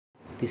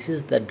This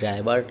is the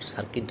driver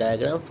circuit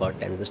diagram for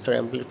transistor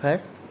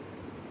amplifier.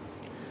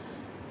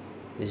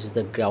 This is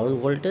the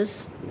ground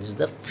voltage. This is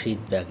the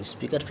feedback,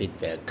 speaker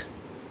feedback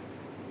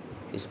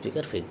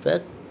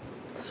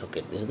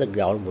socket. This is the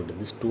ground voltage.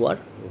 These two are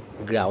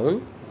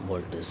ground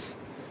voltage.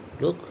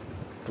 Look,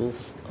 two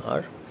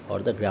are for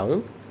the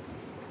ground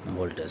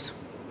voltage.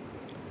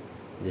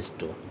 These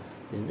two.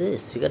 This is the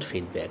speaker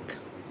feedback.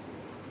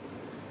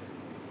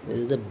 This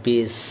is the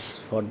base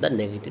for the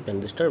negative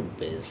transistor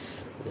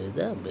base. This is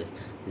the base.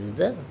 This is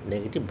the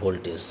negative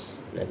voltage.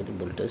 Negative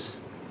voltage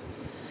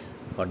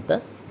for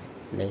the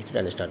negative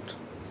transistor.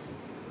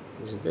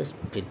 This is the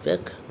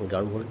feedback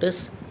ground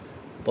voltage.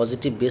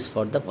 Positive base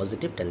for the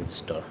positive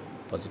transistor.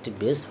 Positive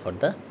base for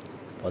the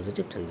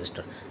positive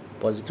transistor.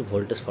 Positive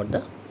voltage for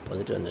the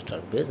positive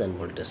transistor. Base and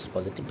voltage.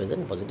 Positive base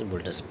and positive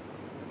voltage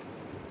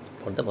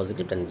for the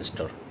positive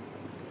transistor.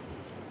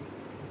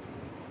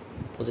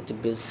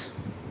 Positive base.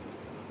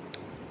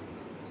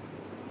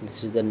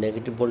 This is the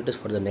negative voltage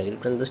for the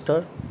negative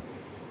transistor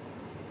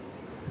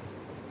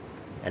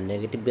and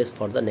negative base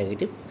for the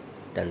negative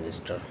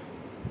transistor.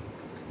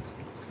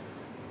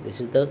 This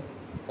is the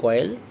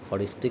coil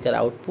for speaker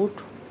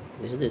output.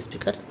 This is the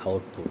speaker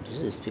output. This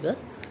is the speaker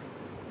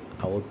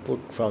output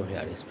from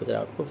here. Speaker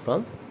output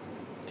from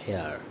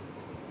here.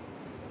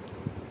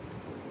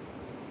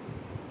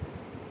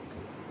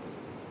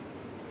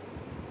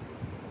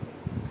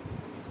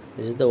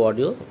 This is the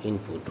audio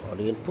input.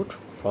 Audio input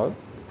from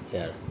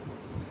here.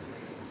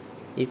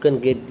 You can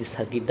get this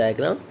circuit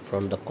diagram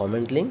from the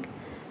comment link.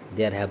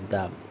 There have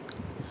the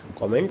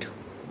comment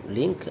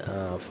link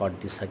for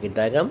this circuit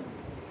diagram.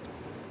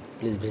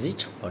 Please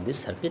visit for this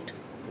circuit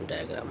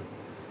diagram.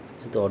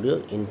 This is the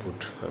audio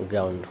input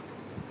ground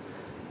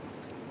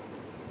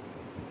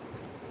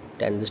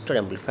transistor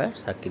amplifier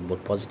circuit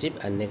board. Positive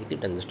and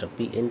negative transistor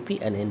PNP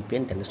and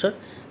NPN transistor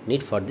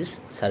need for this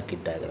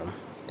circuit diagram.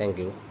 Thank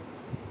you.